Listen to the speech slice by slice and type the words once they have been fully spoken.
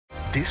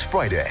This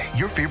Friday,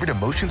 your favorite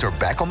emotions are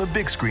back on the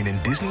big screen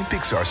in Disney and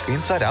Pixar's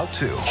Inside Out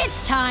 2.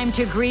 It's time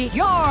to greet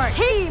your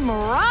Team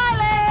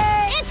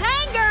Riley! It's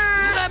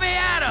anger! Let me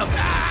at him!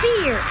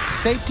 Fear!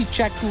 Safety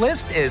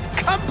checklist is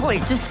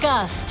complete!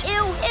 Disgust!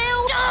 Ew!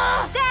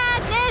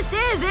 Sadness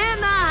is in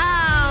the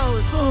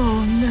house!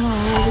 Oh, no.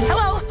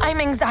 Hello, I'm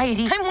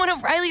anxiety. I'm one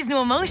of Riley's new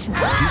emotions.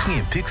 Disney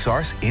and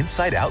Pixar's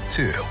Inside Out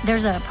 2.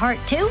 There's a part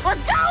 2? We're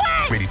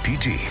going! Rated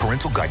PG.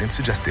 Parental guidance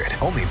suggested.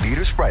 Only in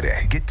theaters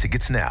Friday. Get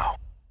tickets now.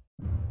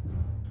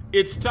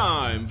 It's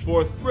time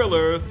for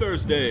Thriller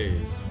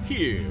Thursdays,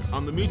 here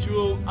on the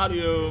Mutual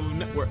Audio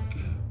Network.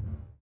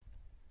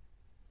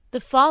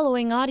 The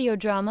following audio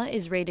drama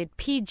is rated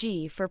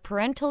PG for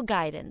parental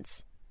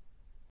guidance.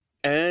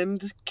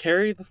 And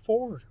carry the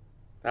 4.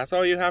 That's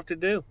all you have to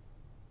do.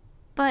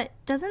 But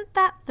doesn't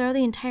that throw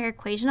the entire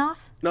equation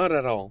off? Not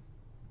at all.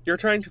 You're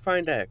trying to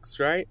find X,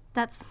 right?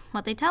 That's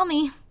what they tell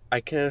me.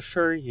 I can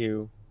assure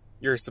you,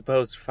 you're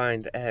supposed to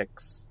find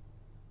X.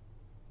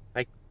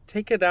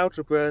 Take it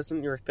algebra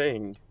isn't your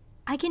thing.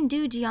 I can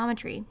do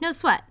geometry, no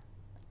sweat.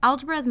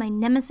 Algebra is my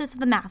nemesis of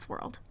the math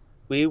world.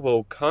 We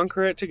will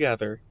conquer it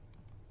together.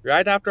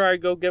 Right after I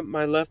go get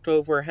my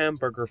leftover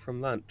hamburger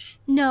from lunch.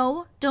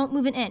 No, don't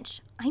move an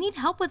inch. I need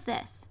help with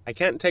this. I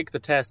can't take the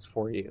test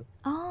for you.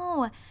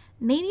 Oh,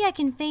 maybe I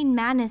can feign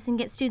madness and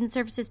get student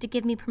services to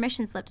give me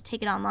permission slip to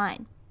take it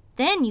online.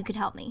 Then you could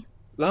help me.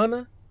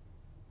 Lana,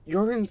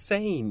 you're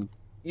insane.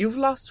 You've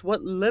lost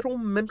what little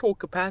mental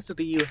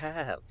capacity you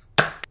have.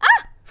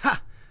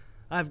 Ha!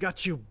 I've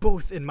got you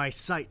both in my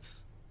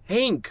sights.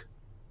 Hank,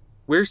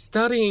 we're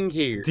studying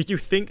here. Do you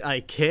think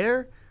I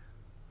care?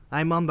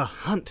 I'm on the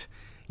hunt.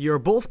 You're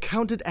both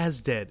counted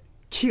as dead,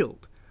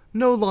 killed,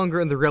 no longer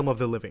in the realm of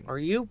the living. Are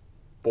you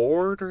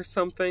bored or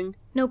something?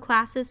 No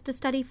classes to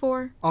study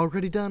for?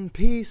 Already done.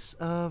 Piece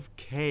of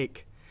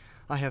cake.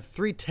 I have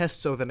 3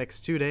 tests over the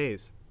next 2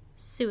 days.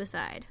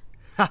 Suicide.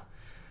 Ha!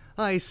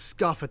 I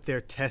scoff at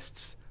their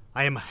tests.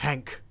 I am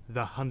Hank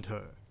the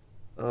Hunter.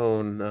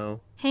 Oh, no.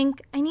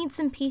 Hank, I need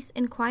some peace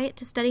and quiet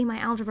to study my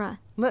algebra.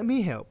 Let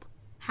me help.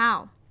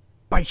 How?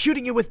 By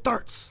shooting you with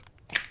darts.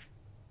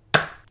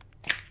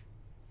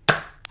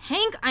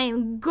 Hank, I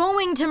am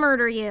going to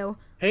murder you.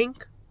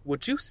 Hank,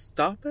 would you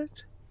stop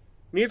it?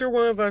 Neither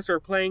one of us are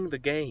playing the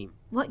game.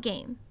 What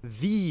game?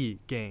 The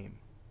game.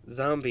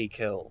 Zombie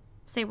Kill.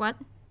 Say what?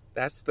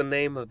 That's the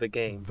name of the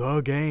game.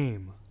 The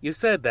game. You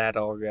said that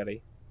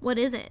already. What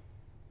is it?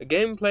 A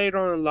game played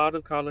on a lot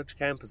of college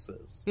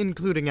campuses.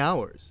 Including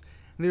ours.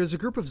 There's a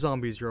group of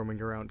zombies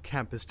roaming around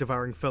campus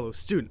devouring fellow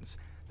students.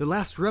 The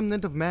last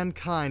remnant of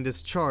mankind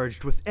is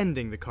charged with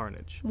ending the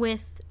carnage.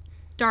 With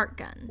dart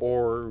guns.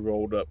 Or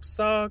rolled up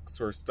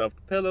socks or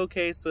stuffed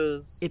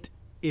pillowcases. It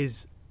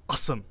is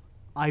awesome.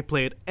 I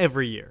play it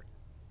every year.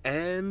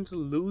 And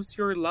lose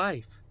your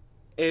life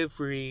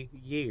every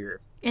year.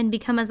 And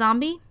become a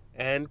zombie?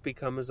 And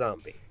become a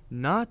zombie.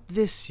 Not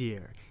this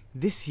year.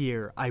 This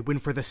year, I win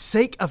for the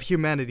sake of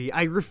humanity.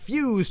 I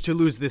refuse to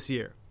lose this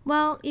year.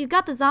 Well, you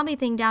got the zombie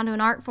thing down to an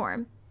art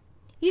form.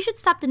 You should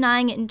stop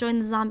denying it and join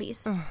the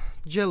zombies.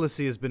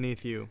 Jealousy is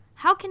beneath you.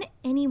 How can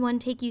anyone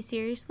take you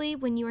seriously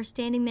when you are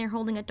standing there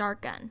holding a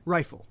dart gun?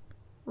 Rifle.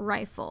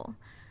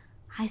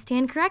 I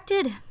stand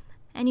corrected.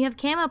 And you have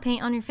camo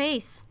paint on your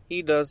face.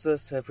 He does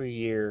this every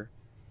year.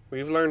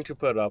 We've learned to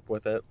put up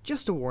with it.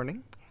 Just a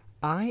warning.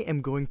 I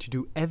am going to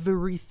do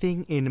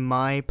everything in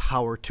my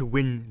power to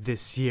win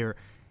this year.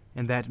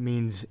 And that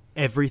means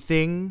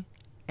everything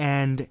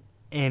and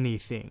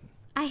anything.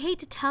 I hate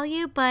to tell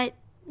you, but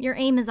your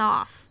aim is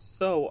off.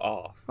 So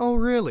off. Oh,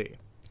 really?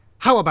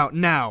 How about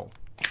now?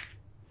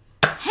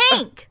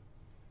 Hank!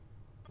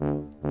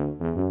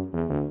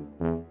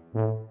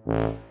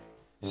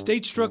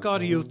 Stage Struck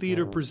Audio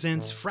Theater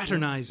presents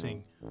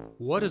Fraternizing.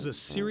 What is a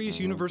serious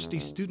university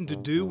student to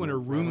do when her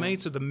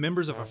roommates are the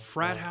members of a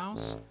frat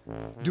house?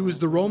 Do as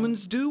the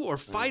Romans do, or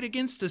fight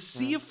against a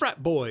sea of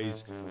frat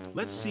boys?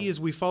 Let's see as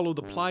we follow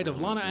the plight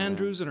of Lana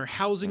Andrews and her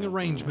housing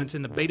arrangements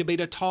in the Beta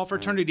Beta Tau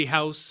fraternity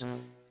house.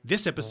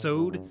 This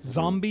episode,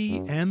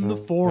 Zombie and the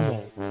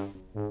Formal.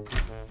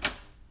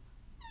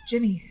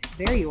 Jimmy,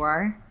 there you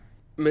are.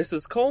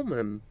 Mrs.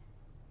 Coleman,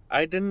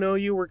 I didn't know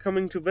you were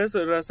coming to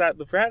visit us at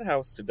the frat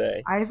house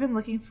today. I've been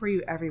looking for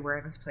you everywhere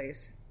in this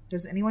place.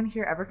 Does anyone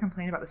here ever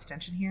complain about the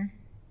stench in here?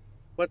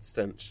 What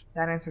stench?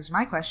 That answers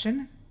my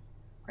question.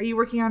 Are you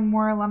working on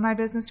more alumni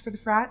business for the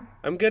frat?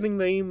 I'm getting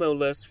the email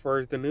list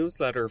for the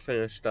newsletter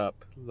finished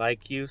up,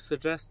 like you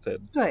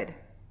suggested. Good.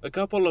 A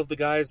couple of the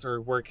guys are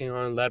working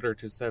on a letter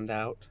to send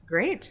out.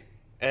 Great.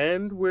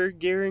 And we're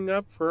gearing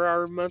up for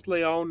our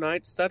monthly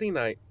all-night study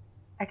night.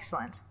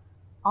 Excellent.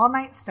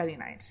 All-night study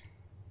night.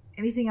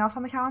 Anything else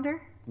on the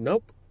calendar?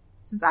 Nope.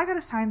 Since I got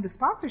assigned the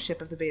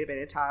sponsorship of the Beta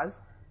Beta Taz,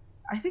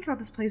 I think about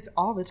this place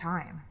all the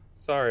time.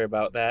 Sorry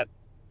about that.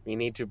 We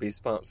need to be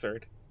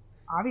sponsored.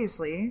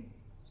 Obviously.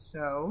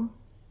 So?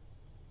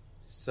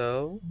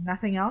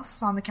 Nothing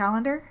else on the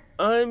calendar?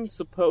 I'm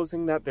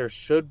supposing that there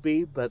should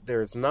be, but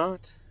there's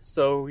not.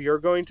 So you're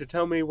going to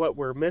tell me what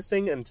we're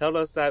missing and tell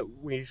us that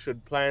we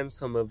should plan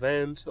some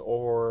event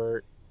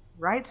or...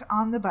 Right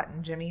on the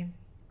button, Jimmy.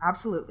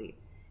 Absolutely.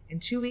 In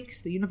 2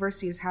 weeks, the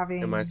university is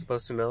having... Am I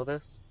supposed to know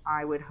this?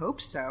 I would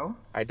hope so.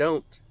 I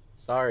don't.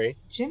 Sorry.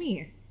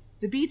 Jimmy,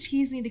 the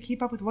BTs need to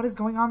keep up with what is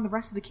going on in the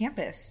rest of the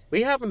campus.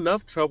 We have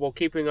enough trouble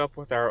keeping up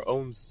with our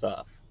own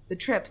stuff. The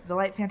trip, the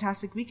Light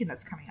Fantastic Weekend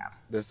that's coming up.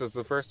 This is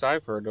the first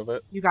I've heard of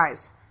it. You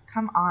guys,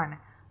 come on.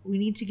 We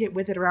need to get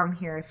with it around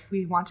here if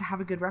we want to have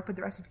a good rep with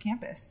the rest of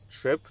campus.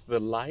 Trip the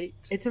Light?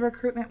 It's a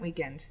recruitment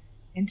weekend.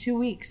 In 2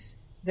 weeks,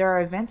 there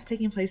are events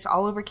taking place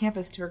all over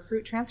campus to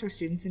recruit transfer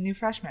students and new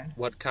freshmen.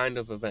 What kind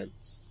of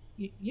events?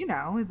 You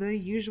know, the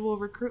usual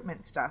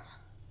recruitment stuff.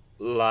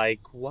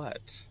 Like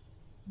what?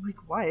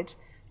 Like what?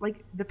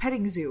 Like the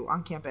petting zoo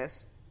on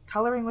campus,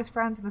 coloring with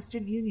friends in the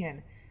student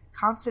union,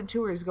 constant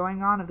tours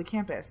going on of the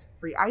campus,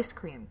 free ice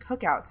cream,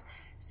 cookouts,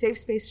 safe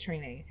space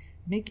training,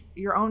 make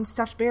your own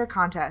stuffed bear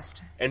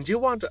contest. And you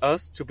want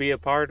us to be a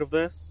part of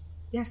this?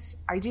 Yes,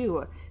 I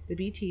do. The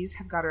BTs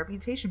have got a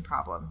reputation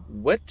problem.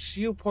 Which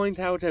you point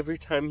out every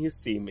time you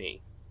see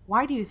me.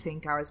 Why do you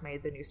think I was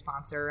made the new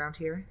sponsor around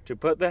here? To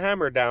put the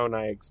hammer down,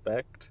 I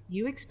expect.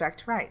 You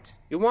expect right.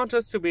 You want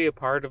us to be a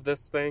part of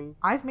this thing?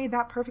 I've made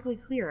that perfectly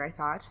clear, I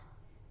thought.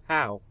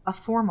 How? A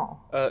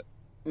formal.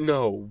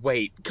 No,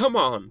 wait, come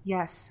on.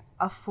 Yes,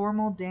 a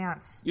formal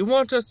dance. You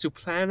want us to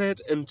plan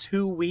it in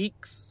 2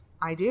 weeks?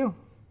 I do.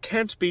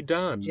 Can't be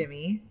done.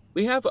 Jimmy.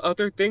 We have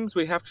other things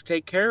we have to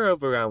take care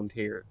of around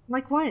here.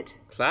 Like what?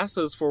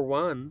 Classes, for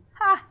one.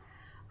 Ha!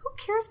 Who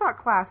cares about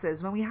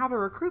classes when we have a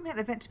recruitment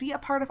event to be a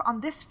part of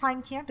on this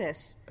fine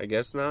campus? I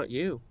guess not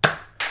you.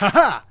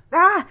 Ha-ha!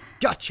 Ah!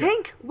 Gotcha!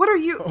 Hank, what are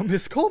you... Oh,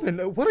 Miss Coleman,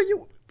 what are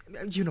you...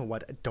 You know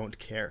what, I don't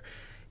care.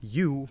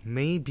 You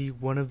may be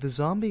one of the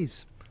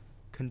zombies.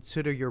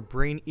 Consider your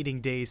brain-eating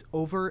days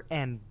over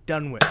and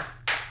done with.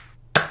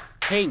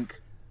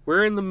 Hank,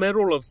 we're in the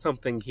middle of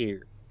something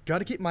here.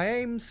 Gotta keep my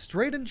aim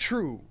straight and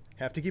true.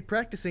 Have to keep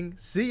practicing.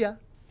 See ya.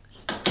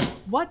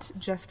 What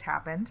just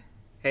happened?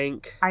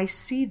 Hank. I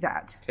see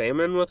that. Came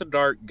in with a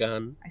dart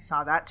gun. I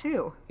saw that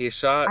too. He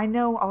shot... I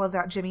know all of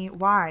that, Jimmy.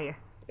 Why?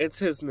 It's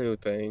his new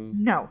thing.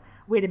 No.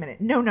 Wait a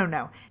minute.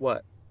 No.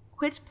 What?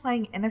 Quit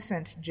playing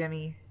innocent,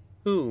 Jimmy.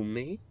 Who,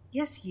 me?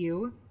 Yes,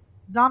 you.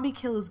 Zombie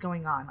kill is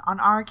going on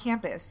our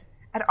campus,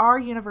 at our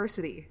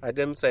university. I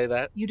didn't say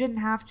that. You didn't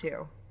have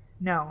to.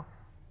 No.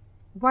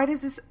 Why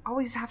does this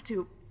always have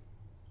to...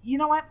 You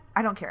know what?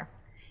 I don't care.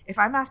 If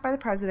I'm asked by the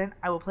president,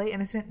 I will play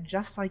innocent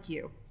just like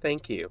you.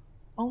 Thank you.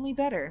 Only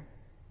better.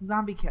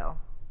 Zombie kill.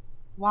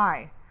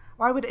 Why?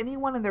 Why would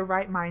anyone in their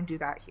right mind do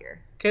that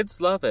here?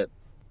 Kids love it.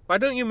 Why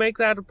don't you make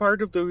that a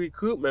part of the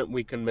recruitment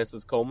weekend,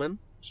 Mrs. Coleman?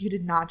 You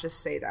did not just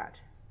say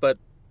that. But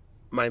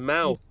my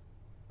mouth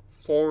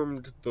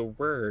formed the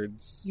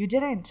words. You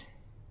didn't.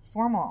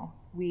 Formal.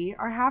 We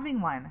are having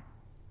one.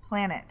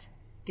 Plan it.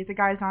 Get the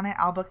guys on it.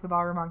 I'll book the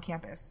ballroom on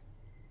campus.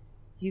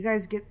 You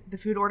guys get the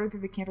food ordered through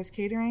the campus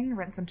catering,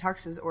 rent some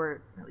tuxes,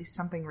 or at least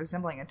something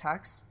resembling a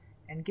tux,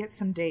 and get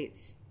some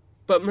dates.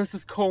 But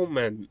Mrs.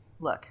 Coleman...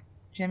 Look,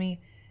 Jimmy,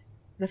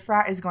 the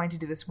frat is going to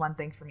do this one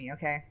thing for me,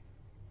 okay?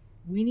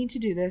 We need to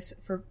do this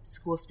for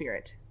school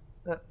spirit,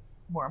 but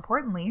more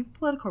importantly,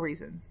 political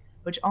reasons,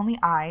 which only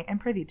I am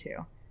privy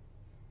to.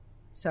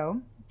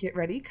 So, get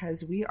ready,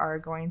 because we are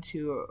going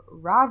to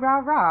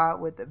rah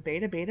with the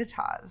Beta Beta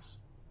Taz.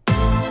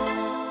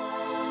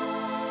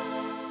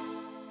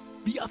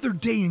 The other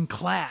day in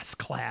class,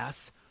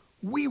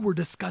 we were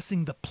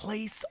discussing the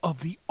place of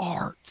the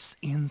arts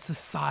in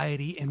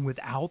society, and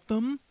without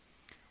them,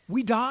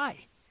 we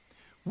die.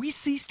 We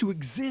cease to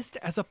exist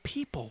as a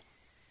people.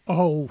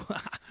 Oh,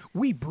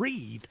 we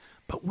breathe,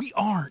 but we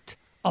aren't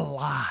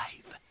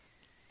alive.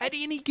 At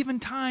any given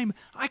time,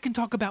 I can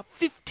talk about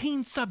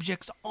 15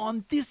 subjects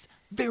on this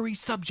very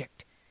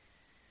subject.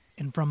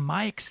 And from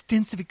my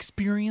extensive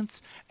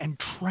experience and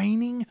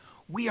training,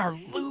 we are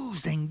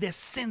losing this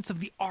sense of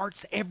the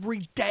arts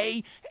every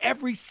day,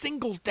 every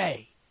single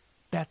day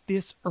that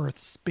this earth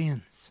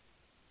spins.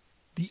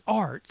 The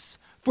arts,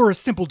 for a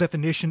simple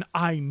definition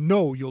I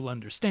know you'll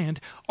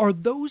understand, are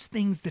those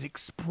things that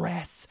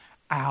express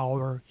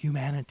our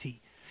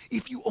humanity.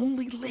 If you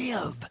only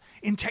live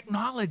in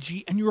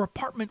technology and your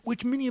apartment,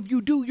 which many of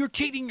you do, you're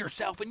cheating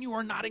yourself and you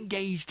are not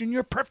engaged in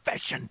your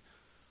profession.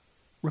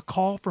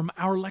 Recall from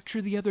our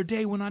lecture the other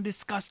day when I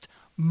discussed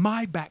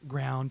my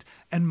background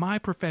and my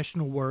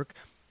professional work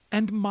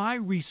and my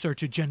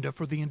research agenda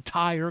for the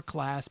entire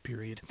class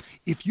period.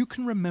 If you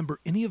can remember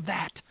any of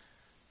that,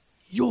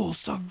 you'll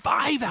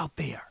survive out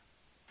there.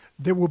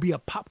 There will be a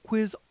pop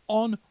quiz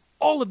on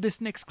all of this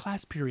next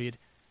class period.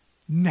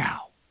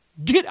 Now,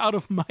 get out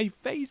of my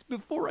face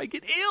before I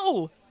get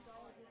ill!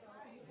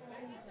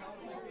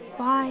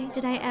 Why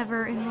did I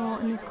ever enroll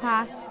in this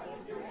class?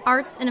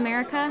 Arts in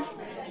America?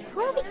 Who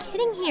are we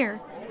kidding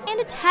here? And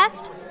a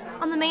test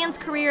on the man's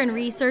career and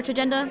research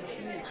agenda?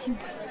 I'm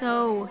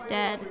so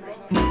dead.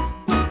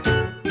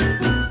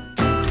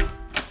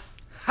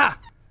 Ha!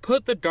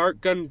 Put the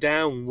dart gun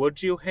down,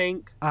 would you,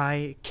 Hank?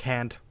 I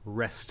can't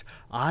rest.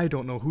 I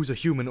don't know who's a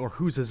human or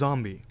who's a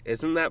zombie.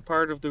 Isn't that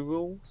part of the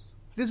rules?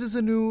 This is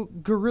a new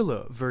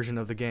guerrilla version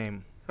of the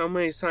game. How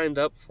many signed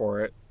up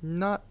for it?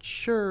 Not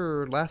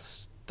sure.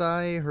 Last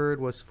last I heard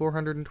was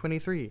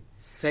 423.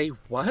 Say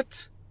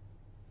what?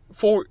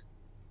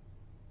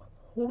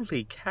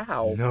 Holy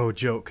cow. No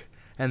joke.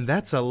 And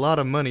that's a lot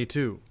of money,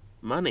 too.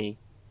 Money?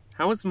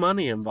 How is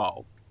money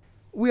involved?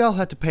 We all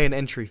had to pay an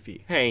entry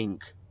fee.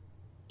 Hank,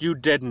 you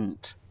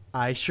didn't.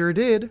 I sure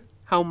did.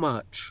 How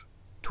much?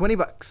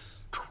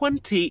 $20.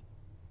 20?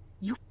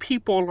 You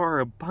people are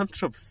a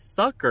bunch of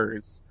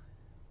suckers.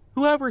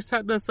 Whoever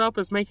set this up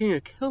is making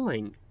a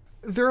killing.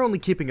 They're only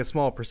keeping a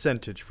small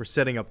percentage for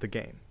setting up the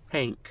game.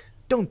 Hank.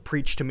 Don't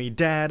preach to me,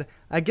 Dad.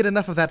 I get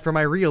enough of that for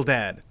my real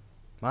dad.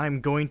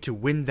 I'm going to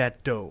win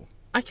that dough.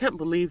 I can't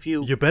believe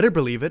you... You better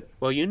believe it.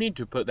 Well, you need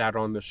to put that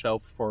on the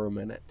shelf for a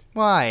minute.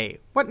 Why?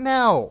 What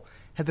now?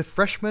 Have the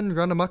freshmen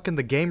run amok in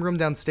the game room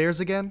downstairs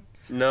again?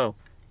 No.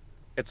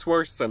 It's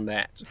worse than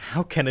that.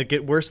 How can it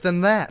get worse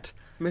than that?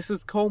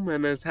 Mrs.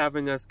 Coleman is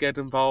having us get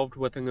involved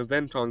with an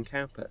event on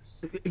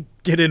campus.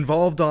 Get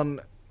involved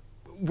on...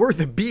 We're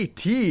the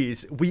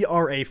BTs. We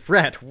are a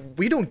frat.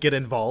 We don't get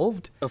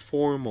involved. A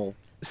formal.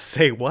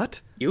 Say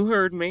what? You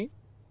heard me.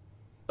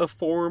 A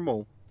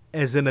formal.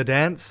 As in a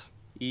dance?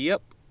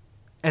 Yep.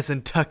 As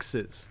in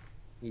tuxes?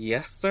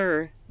 Yes,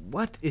 sir.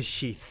 What is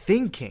she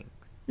thinking?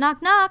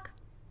 Knock, knock.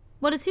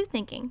 What is who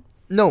thinking?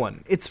 No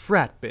one. It's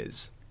frat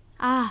biz.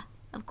 Ah,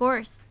 of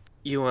course.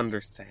 You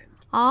understand.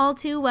 All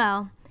too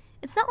well.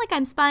 It's not like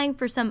I'm spying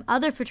for some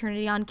other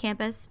fraternity on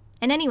campus.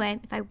 And anyway,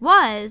 if I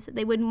was,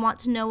 they wouldn't want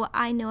to know what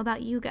I know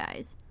about you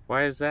guys.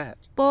 Why is that?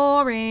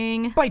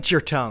 Boring. Bite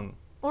your tongue.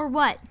 Or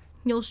what?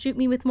 You'll shoot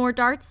me with more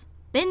darts?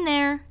 Been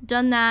there,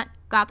 done that,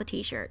 got the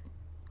t-shirt.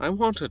 I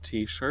want a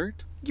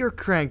t-shirt. You're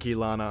cranky,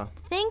 Lana.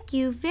 Thank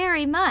you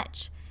very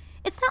much.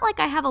 It's not like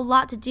I have a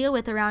lot to deal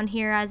with around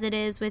here as it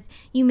is with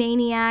you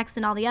maniacs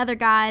and all the other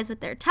guys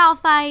with their towel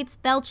fights,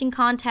 belching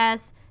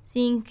contests,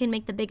 seeing who can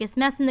make the biggest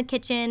mess in the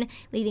kitchen,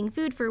 leaving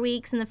food for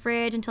weeks in the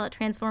fridge until it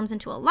transforms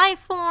into a life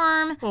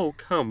form. Oh,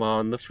 come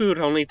on. The food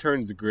only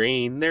turns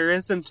green. There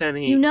isn't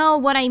any... You know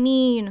what I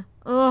mean.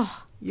 Ugh.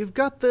 You've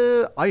got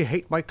the I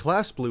hate my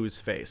class blues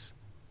face.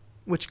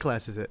 Which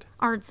class is it?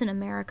 Arts in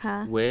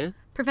America. With?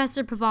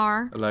 Professor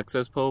Pavar.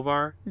 Alexis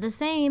Povar? The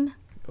same.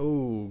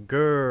 Oh,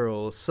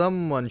 girl.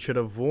 Someone should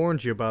have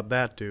warned you about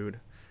that dude.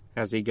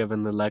 Has he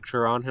given the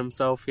lecture on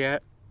himself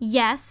yet?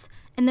 Yes,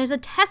 and there's a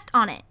test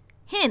on it.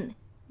 Him.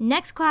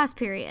 Next class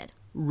period.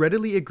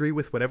 Readily agree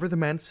with whatever the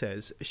man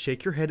says,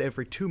 shake your head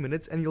every 2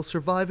 minutes, and you'll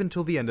survive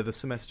until the end of the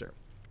semester.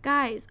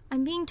 Guys,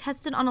 I'm being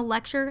tested on a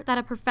lecture that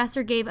a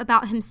professor gave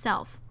about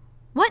himself.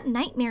 What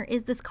nightmare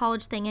is this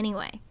college thing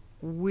anyway?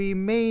 We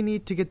may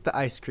need to get the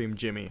ice cream,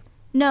 Jimmy.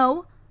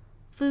 No.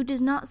 Food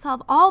does not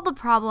solve all the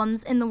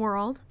problems in the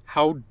world.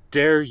 How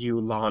dare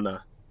you,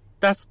 Lana?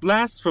 That's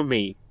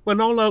blasphemy.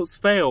 When all else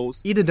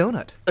fails... Eat a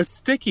donut. A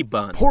sticky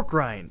bun. Pork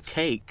rinds.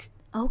 Cake.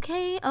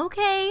 Okay,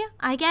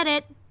 I get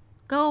it.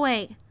 Go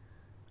away.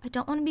 I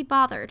don't want to be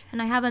bothered,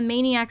 and I have a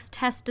maniac's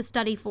test to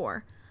study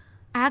for.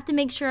 I have to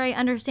make sure I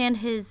understand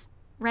his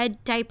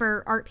red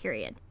diaper art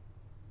period.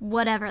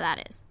 Whatever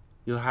that is.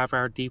 You have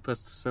our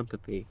deepest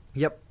sympathy.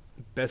 Yep.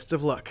 Best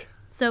of luck.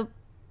 So,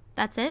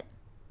 that's it?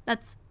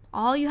 That's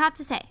all you have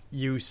to say?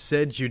 You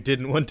said you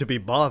didn't want to be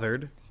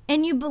bothered.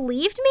 And you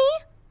believed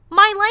me?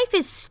 My life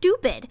is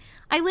stupid.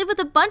 I live with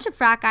a bunch of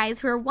frat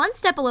guys who are one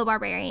step below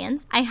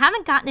barbarians. I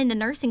haven't gotten into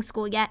nursing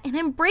school yet, and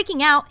I'm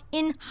breaking out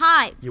in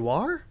hives. You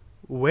are?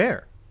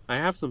 Where? I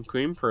have some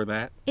cream for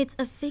that. It's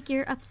a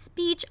figure of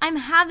speech. I'm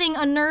having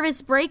a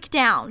nervous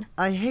breakdown.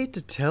 I hate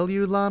to tell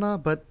you, Lana,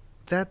 but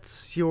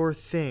that's your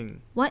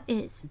thing. What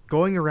is?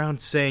 Going around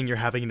saying you're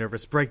having a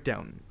nervous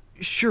breakdown.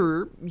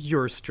 Sure,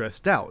 you're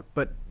stressed out,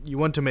 but you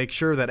want to make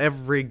sure that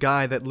every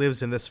guy that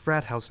lives in this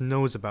frat house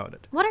knows about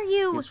it. What are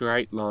you... He's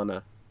right,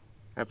 Lana.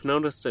 I've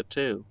noticed it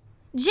too.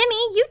 Jimmy,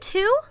 you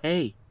too?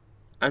 Hey,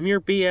 I'm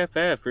your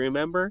BFF,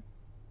 remember?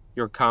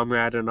 Your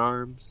comrade in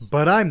arms.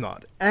 But I'm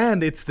not,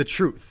 and it's the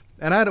truth,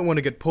 and I don't want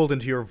to get pulled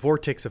into your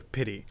vortex of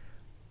pity.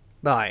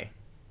 Bye.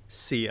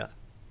 See ya.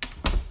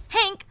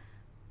 Hank,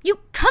 you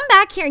come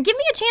back here and give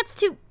me a chance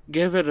to...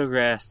 Give it a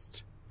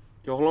rest.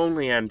 You'll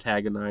only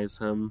antagonize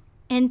him.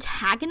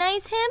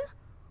 Antagonize him?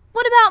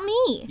 What about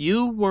me?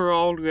 You were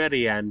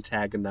already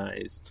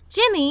antagonized.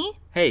 Jimmy!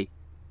 Hey,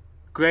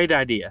 great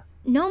idea.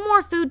 No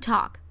more food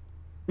talk.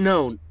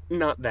 No,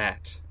 not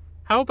that.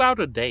 How about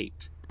a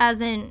date? As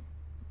in,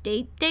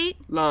 date?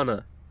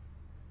 Lana,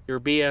 your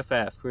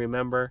BFF,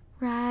 remember?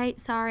 Right,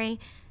 sorry.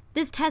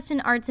 This test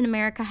in Arts in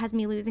America has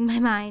me losing my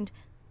mind.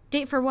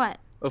 Date for what?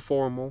 A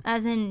formal.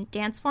 As in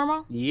dance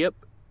formal? Yep.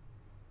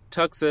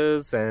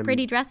 Tuxes and...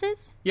 Pretty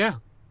dresses? Yeah.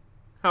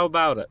 How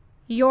about it?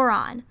 You're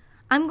on.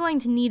 I'm going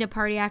to need a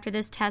party after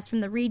this test from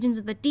the regions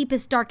of the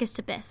deepest, darkest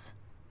abyss.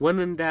 When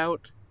in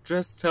doubt,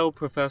 just tell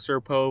Professor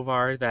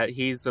Povar that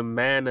he's a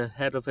man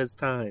ahead of his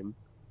time.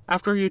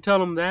 After you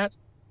tell him that,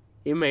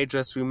 he may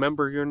just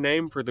remember your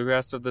name for the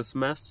rest of the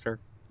semester.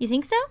 You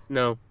think so?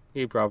 No,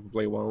 he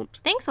probably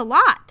won't. Thanks a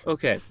lot.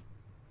 Okay.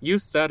 You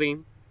study.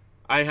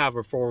 I have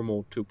a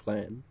formal to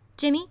plan.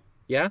 Jimmy?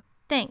 Yeah?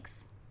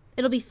 Thanks.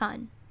 It'll be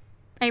fun.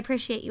 I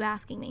appreciate you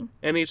asking me.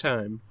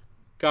 Anytime.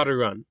 Gotta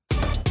run.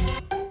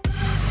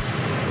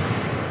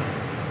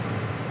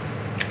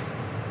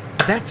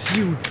 That's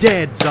you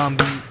dead,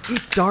 zombie.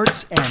 Eat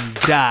darts and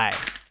die.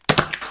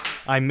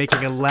 I'm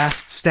making a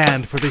last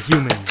stand for the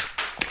humans.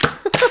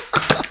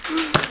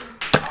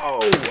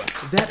 Oh,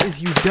 that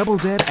is you double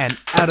dead and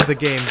out of the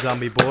game,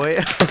 zombie boy.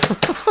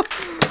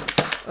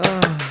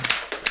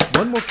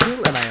 One more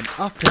kill and I am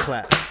off to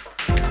class.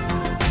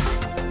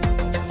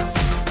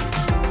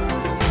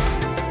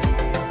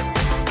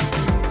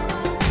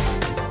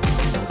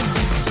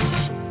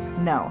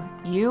 No,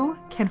 you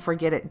can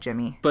forget it,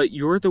 Jimmy. But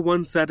you're the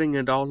one setting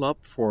it all up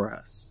for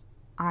us.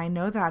 I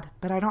know that,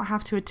 but I don't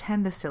have to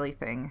attend the silly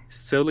thing.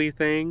 Silly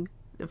thing?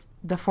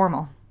 The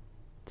formal.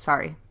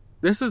 Sorry.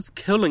 This is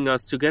killing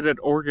us to get it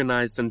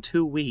organized in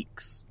 2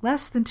 weeks.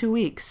 Less than 2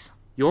 weeks.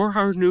 You're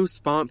our new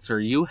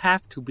sponsor. You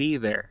have to be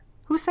there.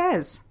 Who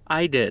says?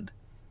 I did.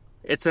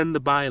 It's in the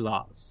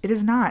bylaws. It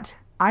is not.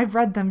 I've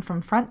read them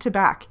from front to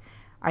back.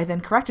 I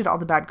then corrected all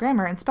the bad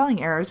grammar and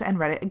spelling errors and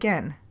read it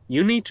again.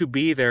 You need to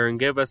be there and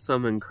give us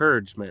some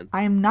encouragement.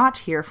 I am not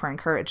here for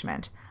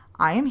encouragement.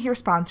 I am here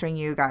sponsoring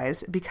you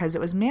guys because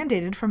it was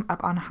mandated from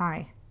up on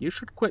high. You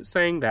should quit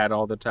saying that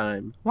all the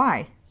time.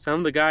 Why? Some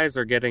of the guys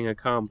are getting a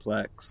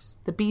complex.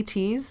 The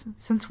BTs?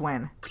 Since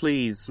when?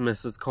 Please,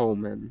 Mrs.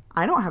 Coleman.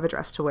 I don't have a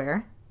dress to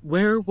wear.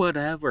 Wear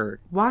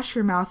whatever. Wash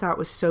your mouth out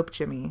with soap,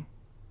 Jimmy.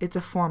 It's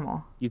a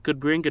formal. You could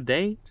bring a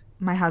date.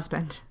 My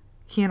husband.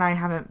 He and I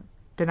haven't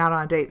been out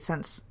on a date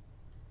since...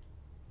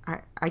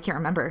 I can't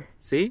remember.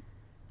 See?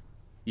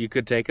 You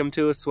could take him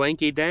to a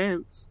swanky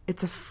dance.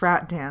 It's a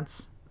frat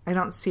dance. I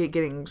don't see it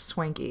getting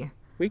swanky.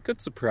 We could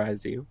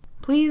surprise you.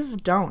 Please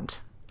don't.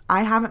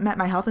 I haven't met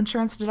my health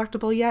insurance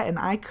deductible yet, and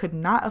I could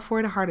not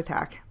afford a heart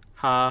attack.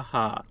 Ha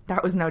ha.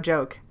 That was no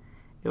joke.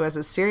 It was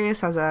as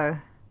serious as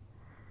a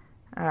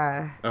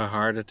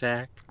heart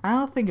attack?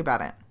 I'll think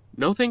about it.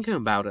 No thinking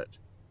about it.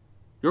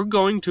 You're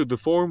going to the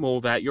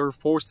formal that you're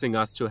forcing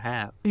us to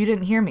have. You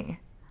didn't hear me.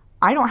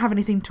 I don't have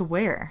anything to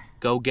wear.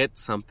 Go get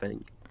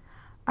something.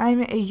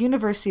 I'm a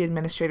university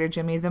administrator,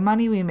 Jimmy. The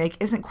money we make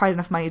isn't quite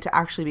enough money to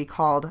actually be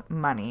called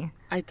money.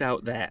 I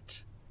doubt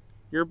that.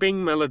 You're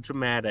being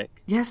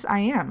melodramatic. Yes, I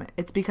am.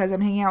 It's because I'm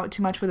hanging out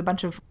too much with a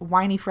bunch of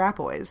whiny frat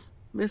boys.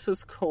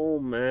 Mrs.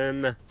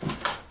 Coleman.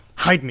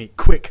 Hide me,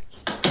 quick.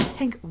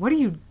 Hank, what are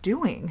you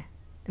doing?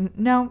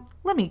 No,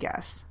 let me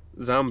guess.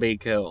 Zombie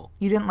kill.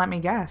 You didn't let me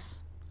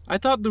guess. I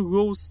thought the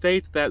rules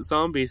state that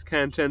zombies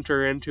can't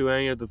enter into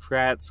any of the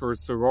frats or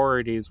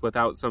sororities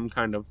without some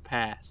kind of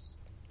pass.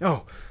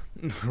 Oh,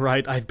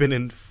 right. I've been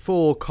in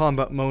full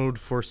combat mode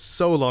for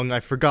so long I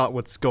forgot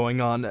what's going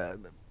on.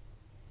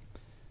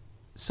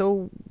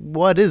 So,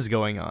 what is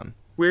going on?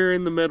 We're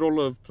in the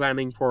middle of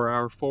planning for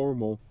our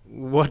formal.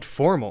 What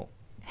formal?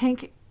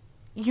 Hank,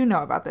 you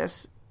know about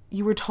this.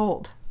 You were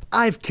told.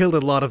 I've killed a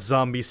lot of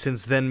zombies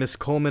since then, Miss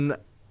Coleman.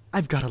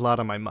 I've got a lot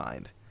on my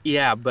mind.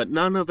 Yeah, but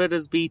none of it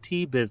is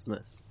BT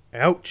business.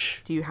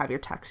 Ouch. Do you have your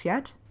tux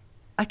yet?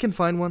 I can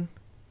find one.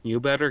 You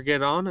better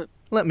get on it.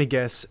 Let me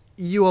guess.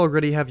 You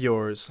already have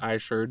yours. I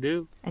sure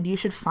do. And you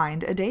should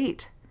find a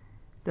date.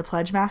 The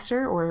pledge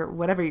master, or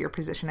whatever your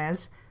position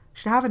is,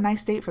 should have a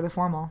nice date for the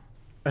formal.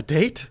 A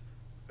date?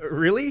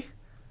 Really?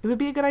 It would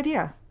be a good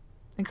idea.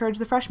 Encourage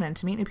the freshmen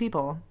to meet new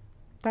people.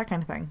 That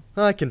kind of thing.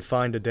 I can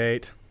find a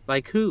date.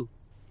 Like who?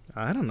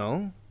 I don't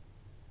know.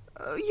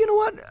 You know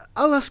what?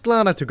 I'll ask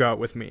Lana to go out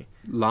with me.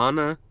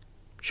 Lana?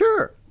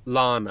 Sure.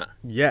 Lana.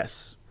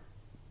 Yes.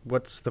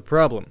 What's the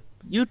problem?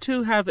 You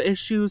two have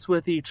issues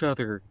with each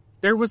other.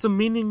 There was a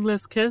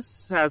meaningless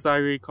kiss, as I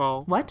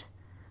recall. What?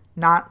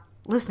 Not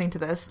listening to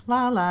this.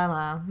 La la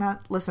la.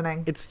 Not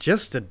listening. It's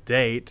just a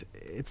date.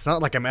 It's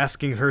not like I'm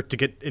asking her to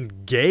get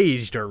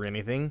engaged or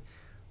anything.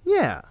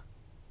 Yeah.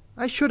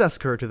 I should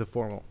ask her to the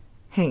formal.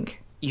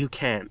 Hank. You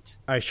can't.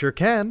 I sure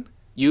can.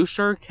 You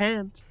sure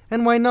can't.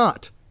 And why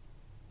not?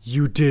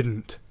 You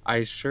didn't.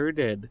 I sure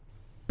did.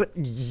 But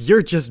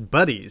you're just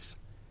buddies.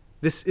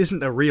 This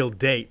isn't a real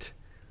date.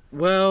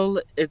 Well,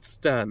 it's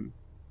done.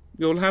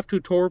 You'll have to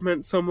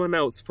torment someone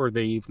else for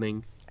the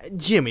evening.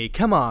 Jimmy,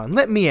 come on,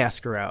 let me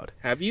ask her out.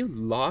 Have you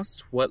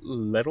lost what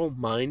little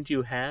mind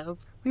you have?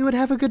 We would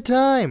have a good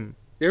time.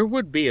 There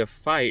would be a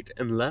fight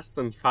in less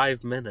than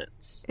 5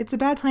 minutes. It's a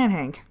bad plan,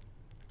 Hank.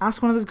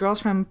 Ask one of those girls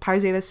from Pi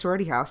Zeta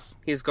sorority house.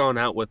 He's gone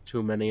out with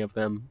too many of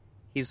them.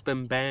 He's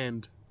been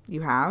banned.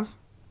 You have?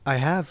 I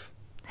have.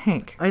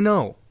 Hank. I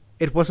know.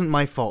 It wasn't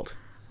my fault.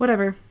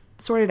 Whatever.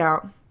 Sort it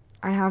out.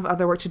 I have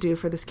other work to do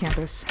for this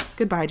campus.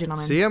 Goodbye,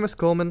 gentlemen. See ya, Miss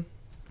Coleman.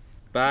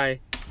 Bye.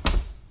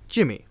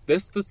 Jimmy.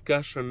 This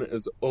discussion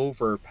is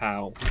over,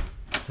 pal.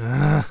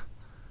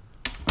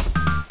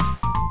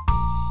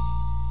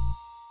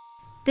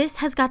 This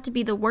has got to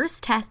be the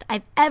worst test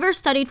I've ever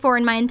studied for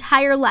in my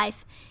entire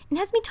life. It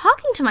has me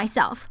talking to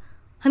myself.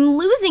 I'm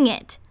losing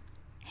it.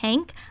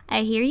 Hank,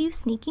 I hear you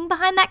sneaking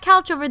behind that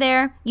couch over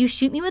there. You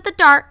shoot me with a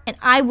dart, and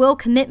I will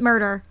commit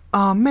murder.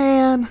 Aw,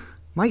 man.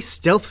 My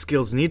stealth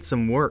skills need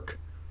some work.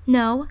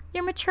 No,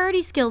 your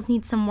maturity skills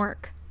need some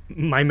work.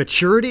 My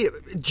maturity?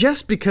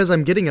 Just because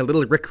I'm getting a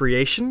little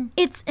recreation?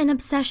 It's an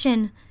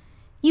obsession.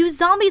 You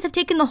zombies have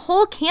taken the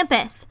whole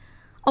campus.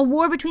 A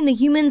war between the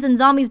humans and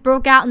zombies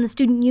broke out in the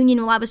student union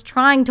while I was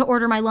trying to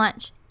order my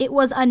lunch. It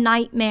was a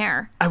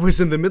nightmare. I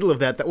was in the middle of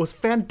that. That was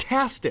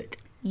fantastic.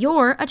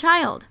 You're a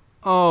child.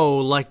 Oh,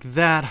 like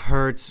that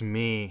hurts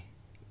me.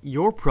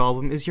 Your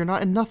problem is you're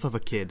not enough of a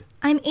kid.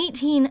 I'm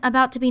 18,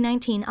 about to be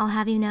 19, I'll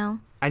have you know.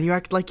 And you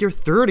act like you're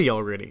 30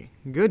 already.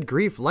 Good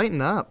grief,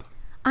 lighten up.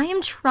 I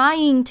am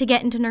trying to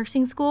get into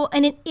nursing school,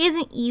 and it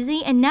isn't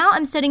easy, and now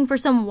I'm studying for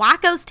some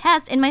wackos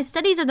test, and my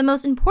studies are the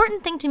most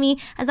important thing to me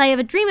as I have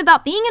a dream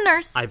about being a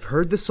nurse. I've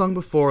heard this song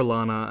before,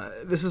 Lana.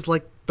 This is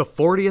like the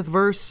 40th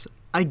verse.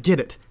 I get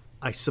it.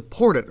 I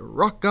support it.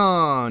 Rock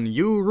on.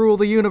 You rule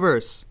the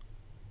universe.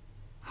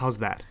 How's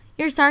that?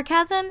 Your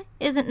sarcasm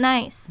isn't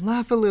nice.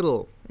 Laugh a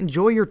little.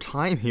 Enjoy your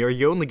time here.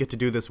 You only get to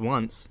do this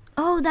once.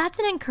 Oh, that's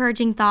an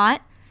encouraging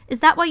thought. Is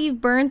that why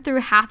you've burned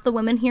through half the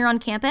women here on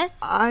campus?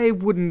 I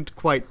wouldn't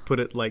quite put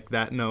it like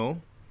that,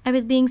 no. I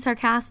was being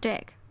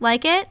sarcastic.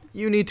 Like it?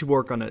 You need to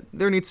work on it.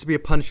 There needs to be a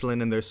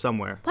punchline in there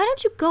somewhere. Why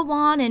don't you go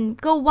on and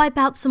go wipe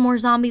out some more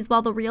zombies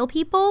while the real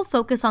people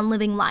focus on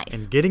living life?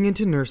 And getting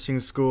into nursing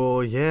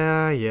school,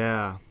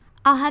 yeah.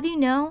 I'll have you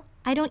know,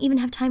 I don't even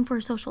have time for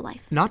a social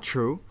life. Not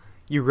true.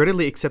 You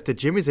readily accepted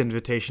Jimmy's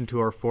invitation to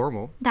our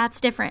formal. That's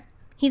different.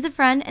 He's a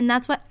friend, and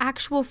that's what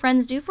actual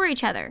friends do for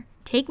each other.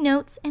 Take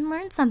notes and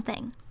learn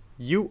something.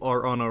 You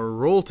are on a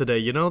roll today,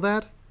 you know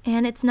that?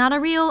 And it's not a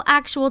real,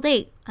 actual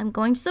date. I'm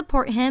going to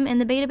support him in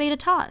the Beta Beta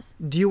Taz.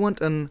 Do you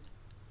want an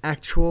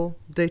actual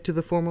date to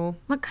the formal?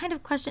 What kind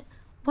of question?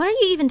 What are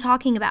you even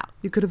talking about?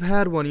 You could have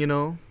had one, you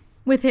know.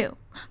 With who?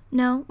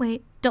 No,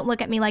 wait, don't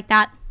look at me like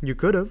that. You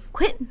could have.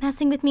 Quit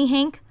messing with me,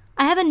 Hank.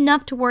 I have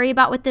enough to worry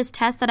about with this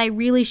test that I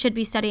really should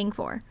be studying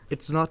for.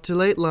 It's not too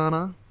late,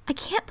 Lana. I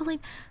can't believe...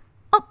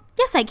 Oh,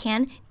 yes I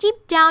can.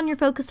 Deep down you're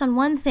focused on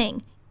one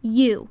thing.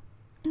 You.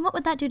 And what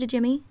would that do to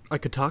Jimmy? I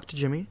could talk to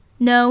Jimmy.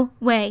 No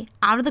way.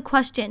 Out of the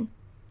question.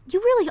 You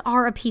really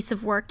are a piece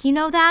of work, you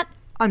know that?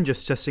 I'm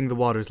just testing the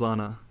waters,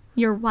 Lana.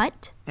 You're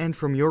what? And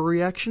from your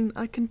reaction,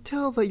 I can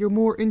tell that you're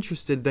more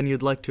interested than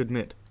you'd like to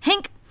admit.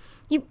 Hank,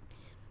 get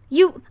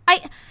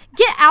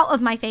out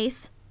of my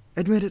face.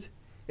 Admit it.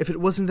 If it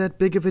wasn't that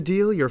big of a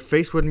deal, your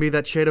face wouldn't be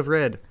that shade of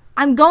red.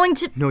 I'm going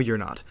to... No, you're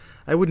not.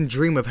 I wouldn't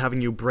dream of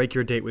having you break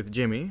your date with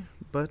Jimmy,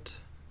 but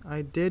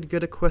I did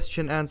get a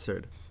question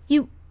answered.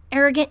 You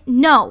arrogant...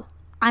 No,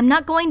 I'm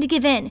not going to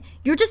give in.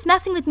 You're just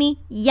messing with me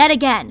yet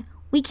again.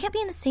 We can't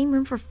be in the same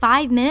room for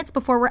 5 minutes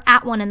before we're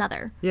at one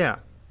another. Yeah,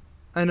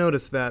 I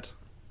noticed that.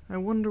 I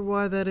wonder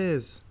why that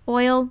is.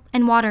 Oil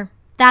and water.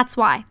 That's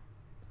why.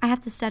 I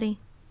have to study.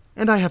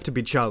 And I have to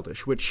be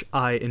childish, which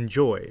I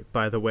enjoy,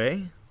 by the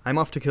way. I'm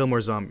off to kill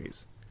more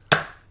zombies.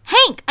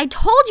 Hank, I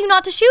told you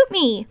not to shoot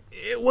me!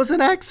 It was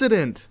an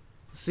accident!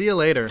 See you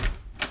later.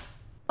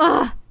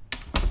 Ugh!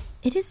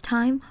 It is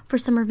time for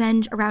some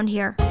revenge around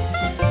here.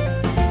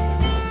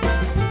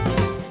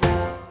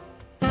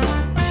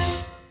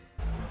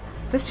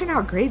 This turned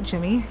out great,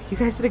 Jimmy. You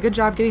guys did a good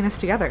job getting this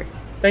together.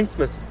 Thanks,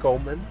 Mrs.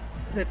 Coleman.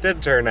 It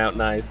did turn out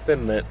nice,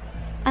 didn't it?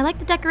 I like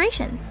the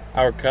decorations.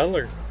 Our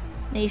colors.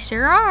 They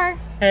sure are.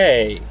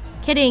 Hey.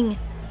 Kidding.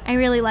 I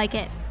really like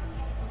it.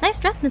 Nice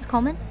dress, Miss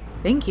Coleman.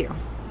 Thank you.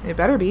 It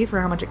better be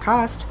for how much it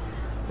cost.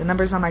 The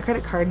numbers on my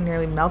credit card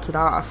nearly melted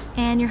off.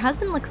 And your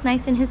husband looks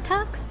nice in his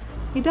tux.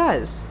 He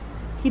does.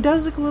 He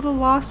does look a little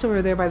lost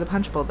over there by the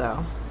punch bowl,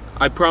 though.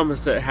 I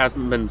promise it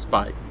hasn't been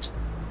spiked.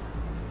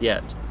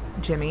 Yet.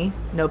 Jimmy,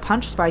 no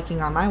punch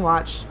spiking on my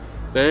watch.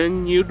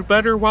 Then you'd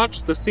better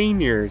watch the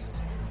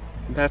seniors.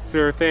 That's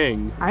their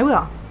thing. I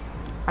will.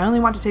 I only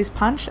want to taste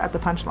punch at the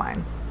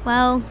punchline.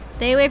 Well,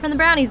 stay away from the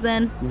brownies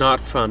then. Not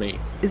funny.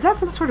 Is that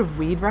some sort of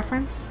weed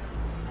reference?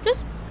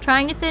 Just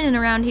trying to fit in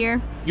around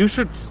here. You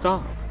should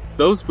stop.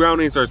 Those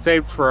brownies are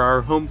saved for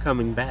our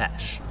homecoming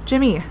bash.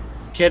 Jimmy.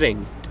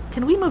 Kidding.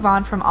 Can we move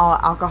on from all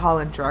alcohol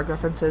and drug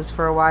references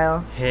for a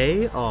while?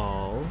 Hey,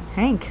 all.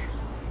 Hank.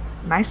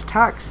 Nice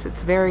tux.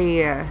 It's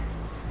very,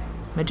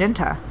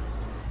 magenta.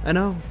 I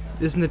know.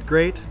 Isn't it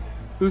great?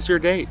 Who's your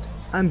date?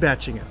 I'm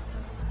batching it.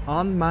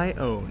 On my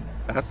own.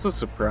 That's a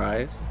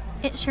surprise.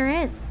 It sure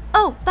is.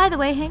 Oh, by the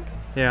way, Hank.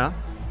 Yeah?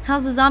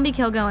 How's the zombie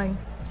kill going?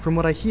 From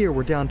what I hear,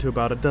 we're down to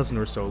about a dozen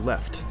or so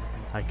left.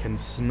 I can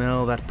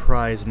smell that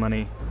prize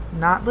money.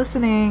 Not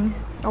listening.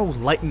 Oh,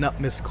 lighten up,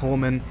 Miss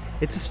Coleman.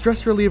 It's a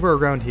stress reliever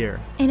around here.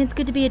 And it's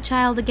good to be a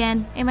child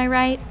again, am I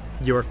right?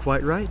 You're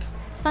quite right.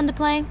 It's fun to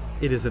play.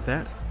 It is at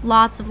that.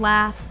 Lots of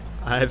laughs.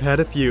 I've had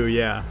a few,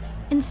 yeah.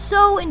 And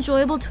so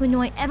enjoyable to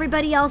annoy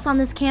everybody else on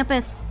this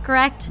campus,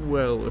 correct?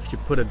 Well, if you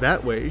put it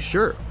that way,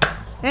 sure.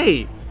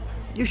 Hey,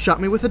 you shot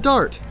me with a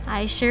dart.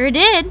 I sure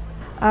did.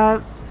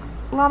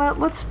 Lana,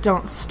 let's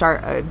don't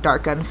start a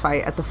dart gun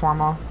fight at the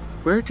formal.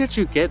 Where did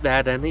you get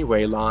that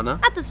anyway, Lana?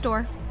 At the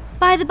store.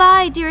 By the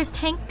by, dearest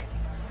Hank,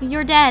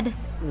 you're dead.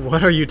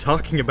 What are you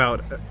talking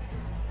about?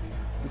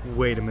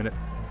 Wait a minute.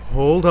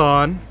 Hold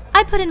on.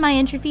 I put in my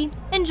entry fee.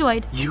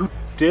 Enjoyed. You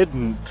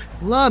didn't.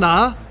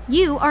 Lana!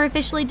 You are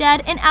officially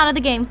dead and out of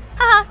the game.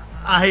 Haha.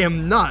 I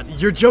am not.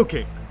 You're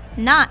joking.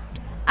 Not.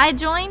 I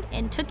joined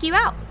and took you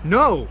out.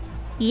 No.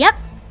 Yep.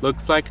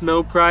 Looks like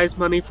no prize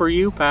money for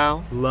you,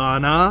 pal.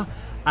 Lana,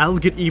 I'll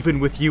get even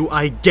with you,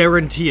 I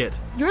guarantee it.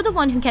 You're the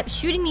one who kept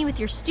shooting me with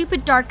your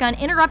stupid dart gun,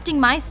 interrupting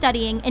my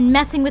studying, and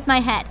messing with my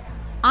head.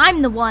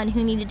 I'm the one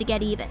who needed to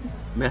get even.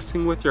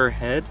 Messing with your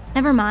head?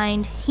 Never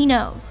mind, he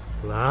knows.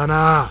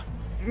 Lana!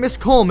 Miss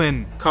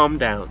Coleman! Calm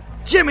down.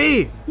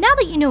 Jimmy! Now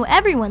that you know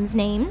everyone's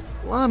names.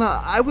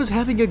 Lana, I was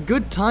having a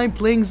good time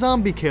playing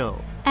Zombie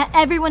Kill. At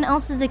everyone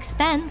else's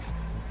expense.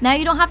 Now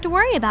you don't have to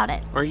worry about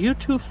it. Are you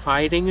two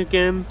fighting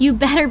again? You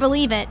better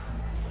believe it.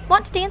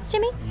 Want to dance,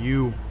 Jimmy?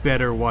 You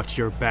better watch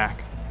your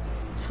back.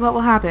 So what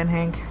will happen,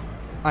 Hank?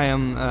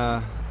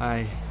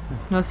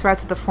 No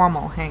threats at the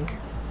formal, Hank.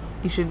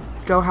 You should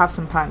go have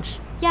some punch.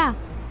 Yeah.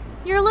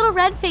 You're a little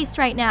red-faced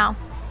right now.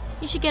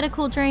 You should get a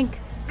cool drink.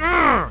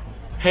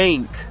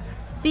 Hank.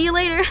 See you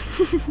later.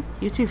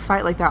 You two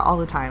fight like that all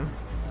the time.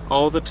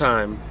 All the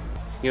time.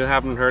 You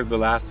haven't heard the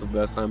last of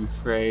this, I'm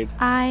afraid.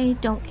 I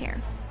don't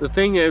care. The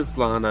thing is,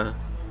 Lana,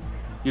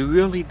 you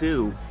really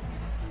do.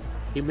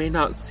 You may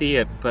not see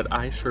it, but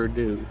I sure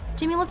do.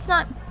 Jimmy, let's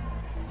not...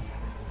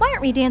 Why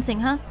aren't we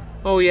dancing, huh?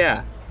 Oh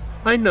yeah,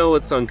 I know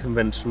it's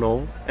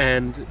unconventional,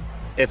 and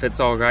if it's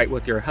alright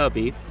with your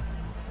hubby,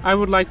 I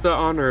would like the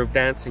honor of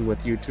dancing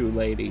with you two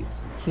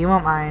ladies. He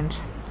won't mind.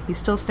 He's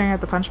still staring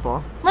at the punch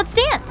bowl. Let's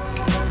dance!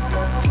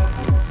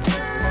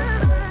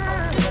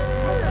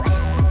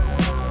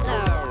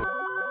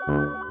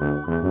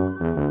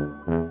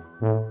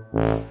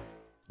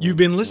 You've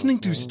been listening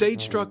to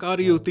Stage Struck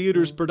Audio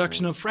Theater's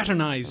production of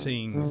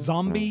Fraternizing,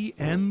 Zombie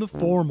and the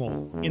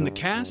Formal. In the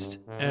cast,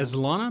 as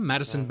Lana,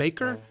 Madison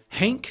Baker,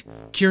 Hank,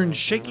 Kieran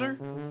Shaitler,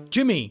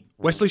 Jimmy,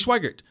 Wesley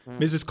Schweigert,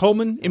 Mrs.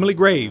 Coleman, Emily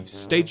Graves.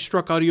 Stage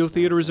Struck Audio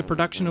Theater is a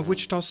production of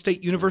Wichita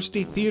State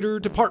University Theater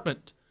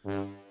Department.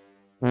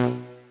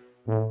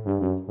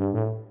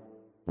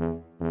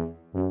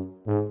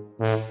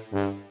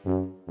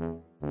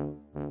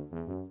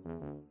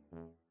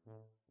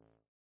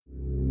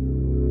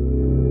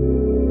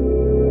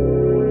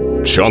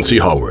 Chauncey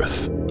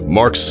Haworth,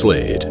 Mark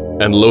Slade,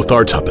 and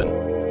Lothar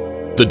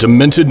Tuppen, the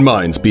demented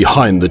minds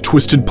behind the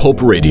Twisted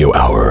Pulp Radio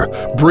Hour,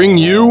 bring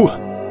you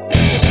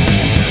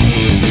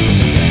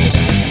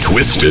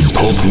Twisted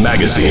Pulp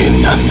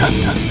Magazine.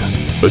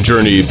 A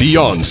journey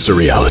beyond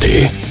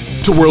surreality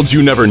to worlds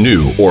you never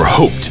knew or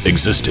hoped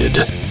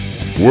existed.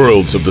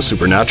 Worlds of the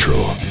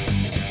supernatural.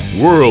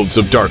 Worlds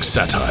of dark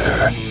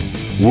satire.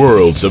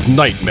 Worlds of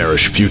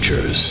nightmarish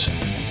futures.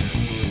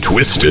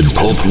 Twisted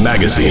Pulp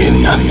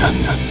Magazine.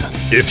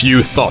 If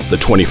you thought the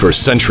 21st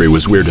century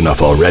was weird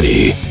enough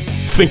already,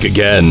 think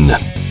again.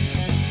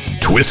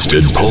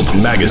 Twisted Pulp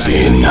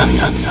Magazine.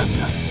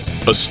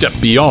 A step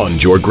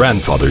beyond your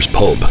grandfather's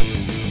pulp.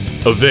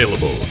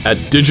 Available at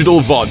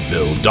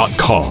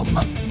digitalvaudeville.com.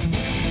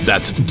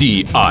 That's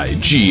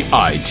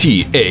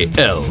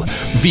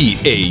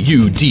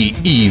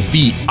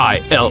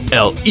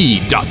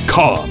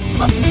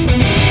digitalvaudeville.com.